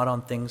above, not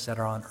on things that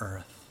are on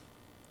earth.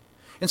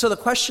 And so the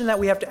question that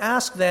we have to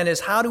ask then is,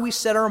 how do we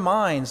set our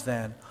minds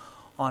then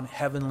on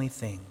heavenly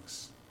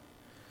things?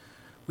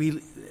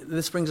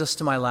 This brings us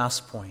to my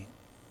last point.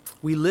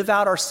 We live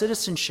out our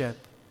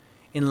citizenship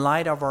in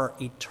light of our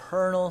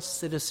eternal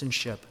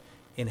citizenship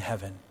in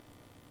heaven.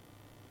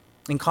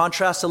 In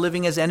contrast to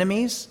living as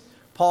enemies,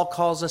 Paul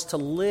calls us to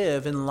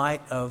live in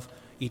light of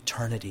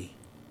eternity,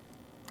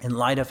 in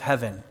light of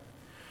heaven.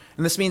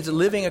 And this means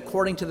living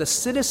according to the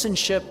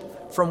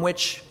citizenship from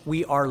which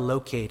we are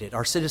located.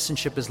 Our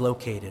citizenship is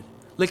located.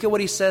 Look at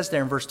what he says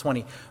there in verse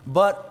 20.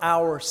 But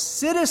our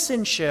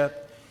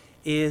citizenship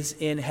is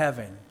in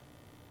heaven.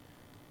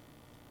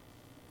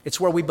 It's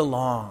where we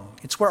belong.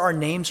 It's where our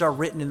names are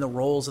written in the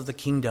rolls of the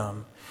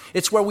kingdom.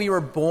 It's where we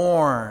were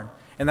born,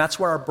 and that's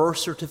where our birth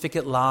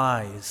certificate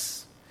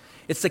lies.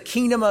 It's the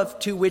kingdom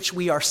to which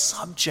we are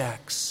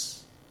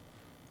subjects.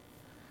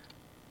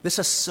 This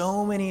has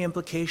so many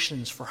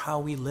implications for how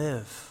we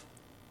live.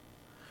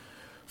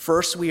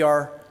 First, we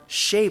are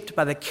shaped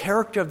by the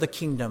character of the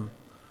kingdom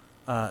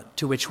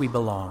to which we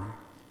belong.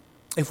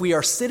 If we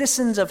are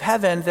citizens of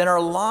heaven, then our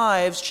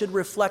lives should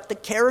reflect the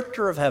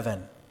character of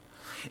heaven.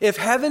 If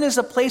heaven is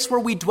a place where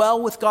we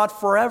dwell with God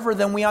forever,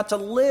 then we ought to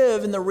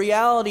live in the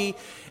reality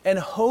and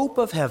hope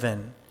of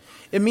heaven.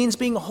 It means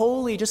being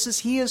holy just as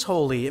he is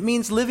holy. It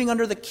means living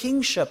under the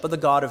kingship of the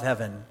God of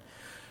heaven,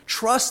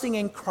 trusting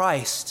in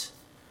Christ,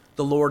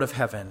 the Lord of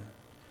heaven,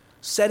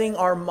 setting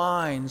our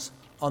minds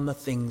on the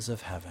things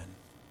of heaven.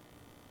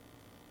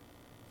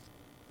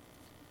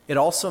 It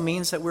also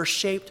means that we're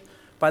shaped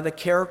by the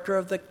character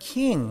of the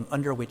King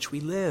under which we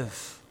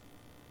live.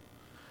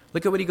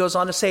 Look at what he goes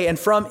on to say, and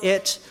from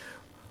it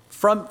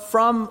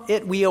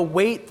we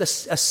await a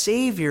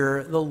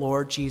Savior, the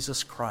Lord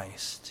Jesus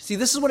Christ. See,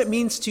 this is what it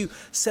means to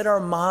set our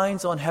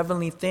minds on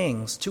heavenly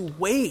things, to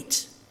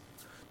wait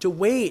to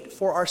wait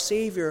for our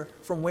Savior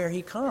from where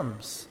he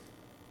comes.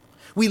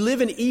 We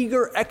live in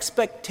eager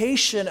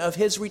expectation of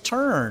his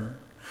return.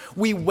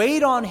 We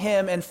wait on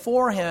him and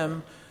for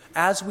him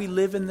as we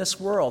live in this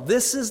world.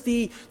 This is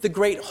the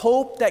great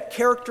hope that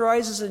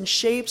characterizes and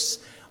shapes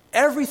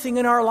everything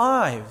in our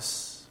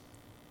lives.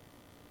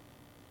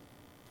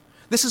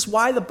 This is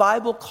why the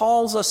Bible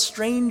calls us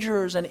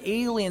strangers and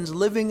aliens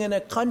living in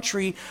a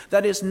country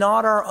that is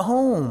not our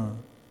home.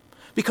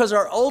 Because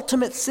our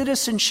ultimate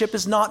citizenship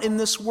is not in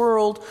this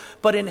world,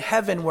 but in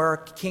heaven, where our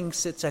King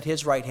sits at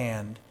his right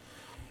hand.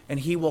 And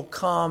he will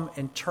come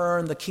and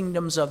turn the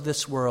kingdoms of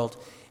this world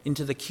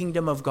into the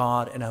kingdom of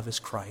God and of his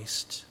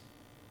Christ.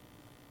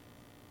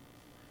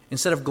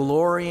 Instead of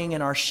glorying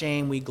in our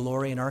shame, we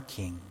glory in our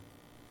King.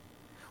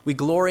 We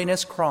glory in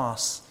his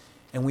cross,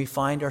 and we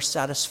find our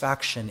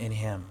satisfaction in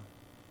him.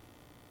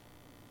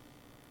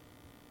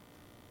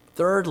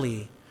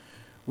 Thirdly,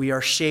 we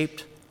are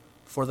shaped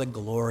for the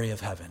glory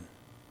of heaven.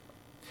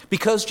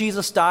 Because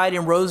Jesus died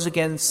and rose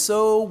again,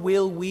 so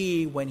will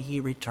we when he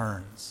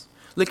returns.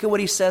 Look at what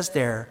he says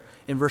there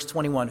in verse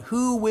 21.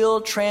 Who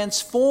will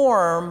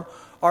transform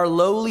our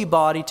lowly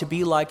body to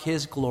be like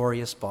his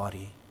glorious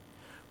body,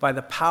 by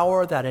the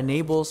power that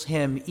enables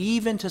him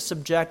even to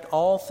subject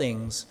all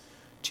things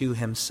to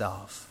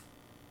himself.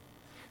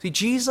 See,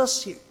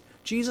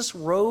 Jesus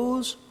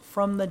rose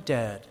from the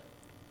dead.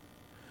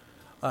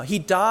 He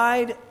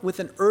died with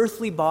an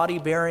earthly body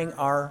bearing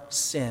our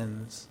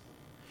sins,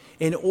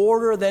 in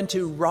order then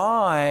to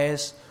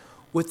rise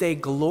with a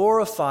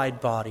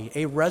glorified body,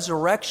 a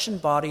resurrection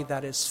body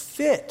that is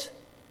fit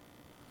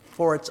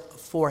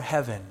for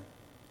heaven.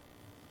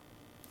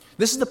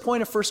 This is the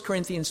point of 1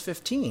 Corinthians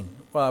 15.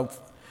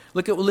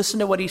 Listen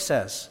to what he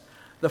says.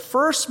 The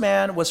first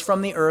man was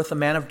from the earth, a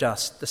man of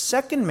dust. The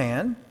second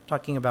man,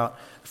 talking about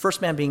the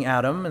first man being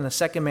Adam and the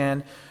second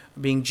man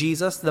being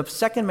Jesus, the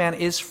second man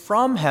is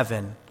from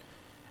heaven.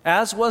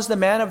 As was the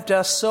man of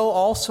dust, so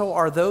also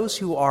are those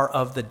who are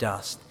of the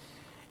dust.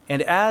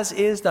 And as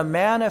is the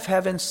man of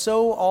heaven,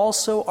 so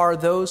also are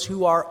those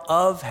who are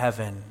of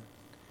heaven.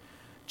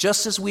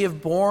 Just as we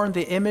have borne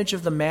the image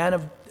of the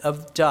man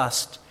of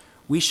dust,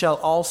 we shall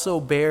also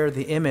bear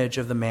the image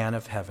of the man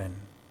of heaven.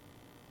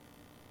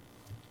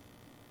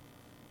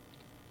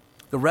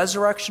 The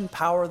resurrection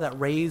power that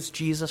raised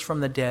Jesus from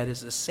the dead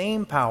is the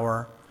same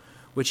power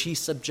which he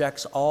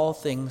subjects all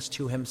things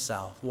to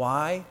himself.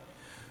 Why?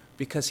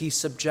 Because he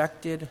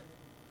subjected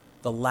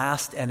the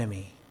last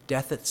enemy,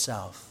 death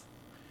itself.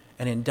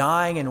 And in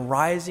dying and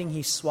rising,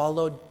 he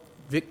swallowed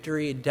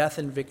victory,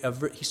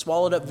 he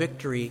swallowed up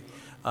victory,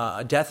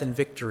 death and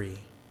victory.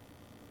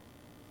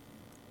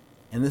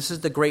 And this is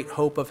the great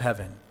hope of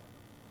heaven.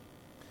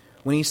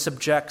 When he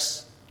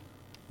subjects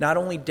not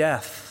only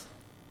death,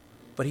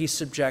 but he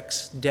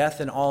subjects death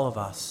in all of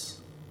us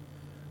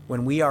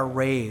when we are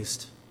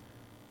raised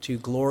to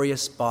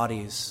glorious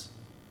bodies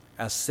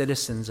as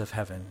citizens of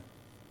heaven.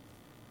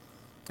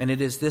 And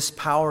it is this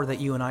power that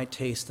you and I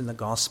taste in the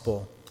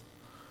gospel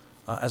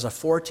as a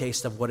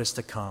foretaste of what is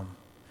to come.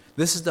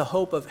 This is the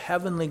hope of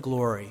heavenly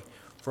glory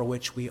for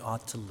which we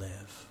ought to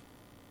live.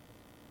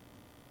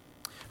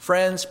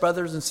 Friends,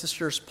 brothers and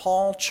sisters,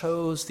 Paul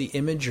chose the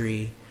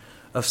imagery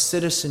of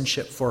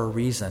citizenship for a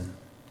reason.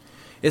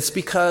 It's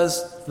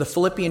because the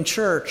Philippian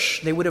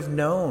church, they would have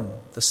known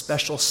the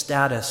special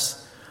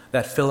status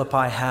that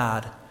Philippi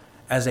had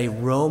as a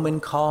Roman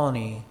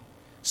colony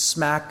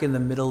smack in the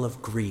middle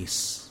of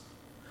Greece.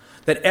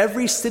 That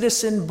every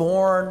citizen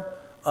born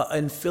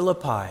in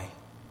Philippi,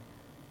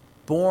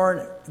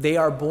 they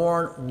are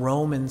born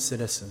Roman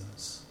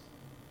citizens,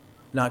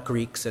 not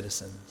Greek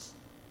citizens.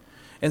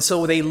 And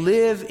so they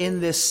live in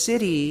this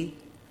city,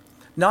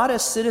 not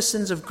as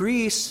citizens of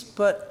Greece,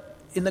 but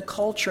in the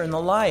culture and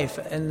the life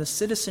and the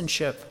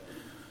citizenship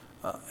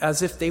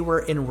as if they were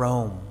in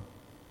Rome.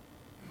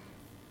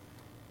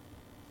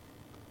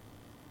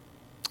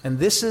 And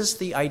this is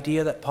the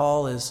idea that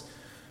Paul is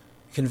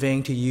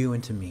conveying to you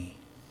and to me.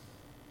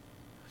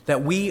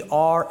 That we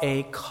are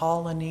a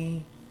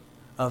colony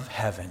of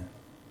heaven,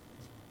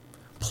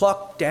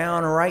 plucked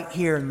down right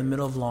here in the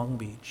middle of Long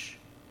Beach,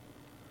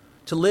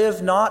 to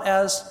live not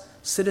as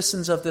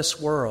citizens of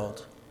this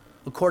world,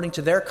 according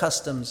to their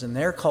customs and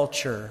their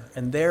culture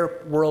and their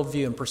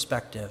worldview and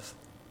perspective,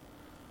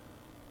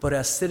 but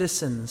as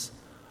citizens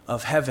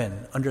of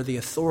heaven under the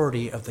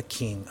authority of the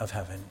King of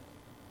heaven.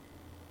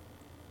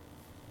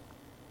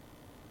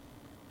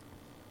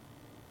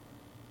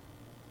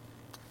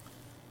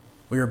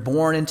 We are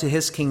born into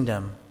his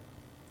kingdom.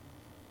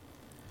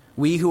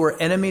 We who are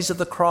enemies of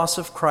the cross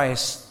of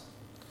Christ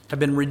have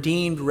been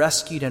redeemed,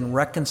 rescued, and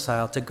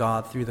reconciled to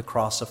God through the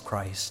cross of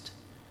Christ.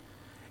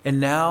 And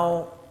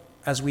now,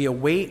 as we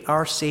await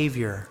our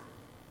Savior,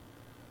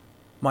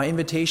 my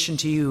invitation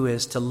to you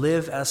is to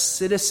live as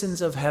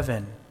citizens of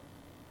heaven,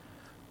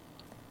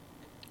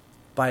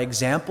 by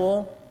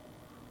example,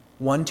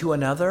 one to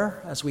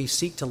another, as we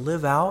seek to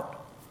live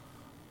out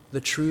the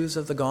truths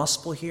of the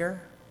gospel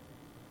here.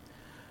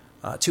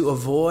 To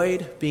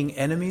avoid being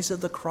enemies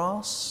of the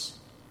cross,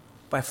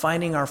 by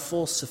finding our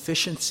full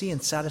sufficiency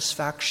and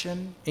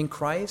satisfaction in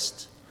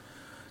Christ,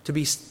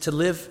 to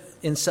live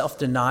in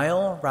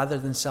self-denial rather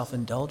than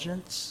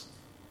self-indulgence,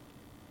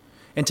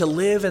 and to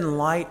live in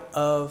light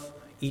of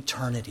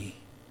eternity.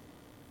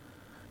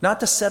 Not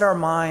to set our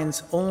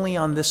minds only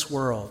on this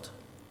world,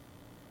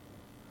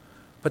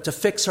 but to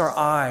fix our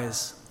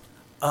eyes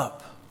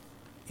up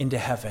into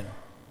heaven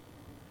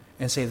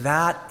and say,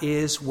 that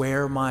is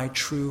where my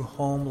true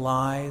home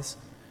lies,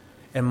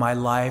 and my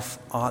life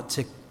ought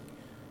to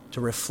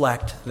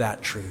reflect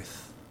that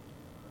truth.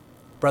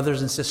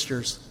 Brothers and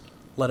sisters,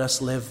 let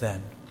us live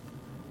then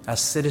as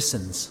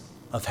citizens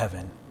of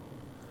heaven,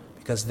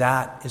 because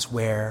that is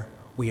where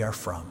we are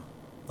from.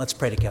 Let's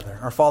pray together.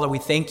 Our Father, we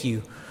thank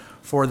you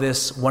for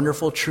this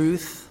wonderful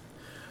truth,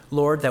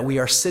 Lord, that we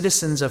are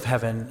citizens of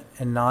heaven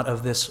and not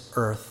of this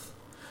earth.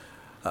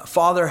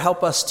 Father,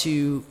 help us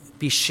to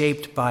be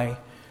shaped by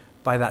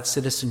that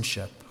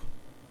citizenship.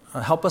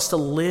 Help us to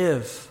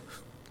live,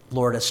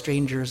 Lord, as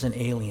strangers and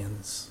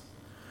aliens.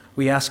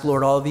 We ask,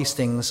 Lord, all of these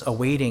things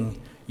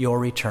awaiting your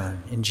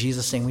return. In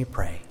Jesus' name we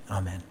pray.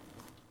 Amen.